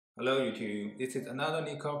Hello YouTube, this is another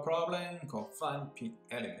LeetCode problem called find peak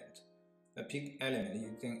element. A peak element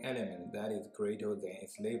is an element that is greater than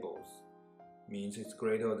its labels. Means it's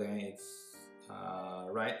greater than its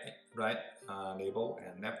right label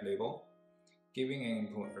and left label. Giving an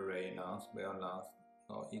input array nonce where nonce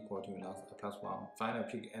not equal to nonce plus 1, find a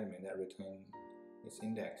peak element that returns its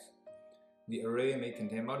index. The array may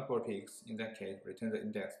contain multiple peaks. In that case, return the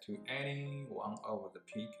index to any one of the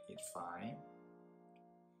peak is fine.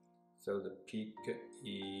 So the peak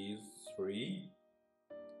is 3.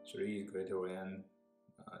 3 is greater than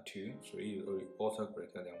 2. 3 is also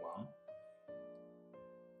greater than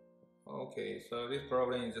 1. Okay, so this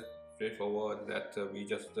problem is just straightforward that we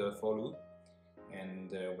just follow. And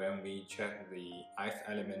when we check the ith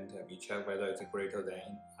element, we check whether it's greater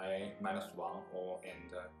than I minus 1 or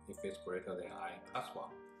if it's greaher than I plus 1.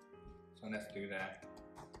 So let's do that.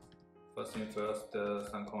 First thing first,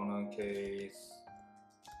 some corner case.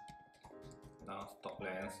 Now stop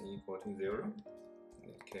length equal to 0. In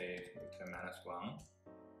this case, we can minus 1.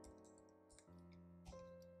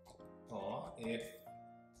 Or if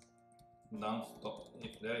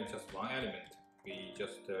there is just one element, we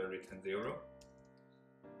just return 0.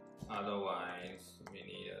 Otherwise, we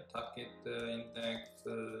need a target index.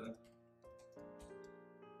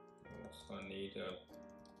 Also need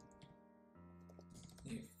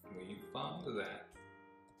if we found that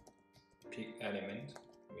peak element,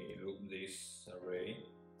 we loop this array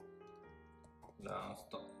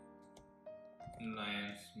length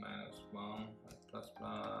minus 1 plus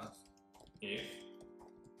if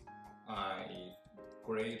I is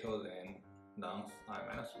greater than nonce I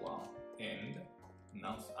minus 1 and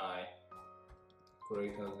nonce I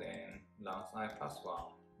greater than nonce I plus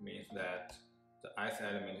 1 means that the ith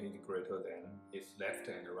element is greater than its left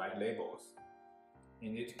and right labels.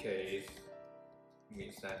 In this case, we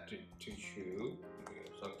set to true. We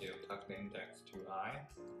also give target index to I,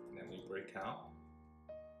 then we break out.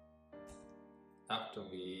 After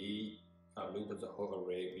we loop the whole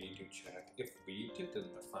array, we need to check if we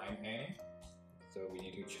didn't find any. So we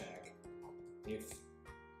need to check if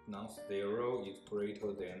nonce 0 is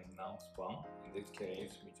greater than nonce 1. In this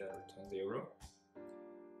case, we just return 0.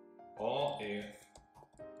 Or if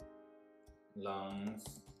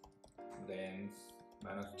nonce length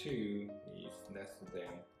minus 2 is less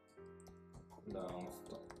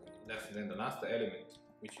than the last element,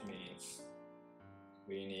 which means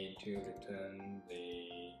we need to return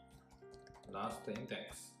the last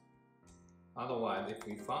index. Otherwise, if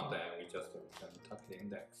we found that, we just return target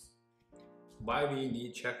index. Why we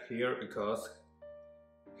need check here? Because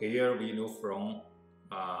here we loop from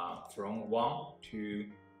 1 to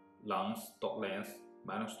length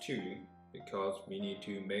minus 2, because we need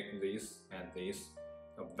to make this and this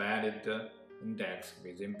a valid index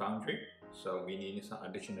within boundary. So we need some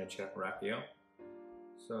additional check right here.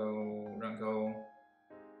 So run code.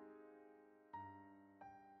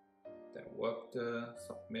 That worked.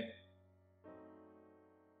 Submit.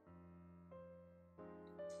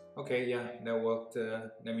 Okay, yeah, that worked.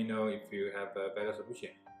 Let me know if you have a better solution.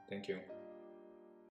 Thank you.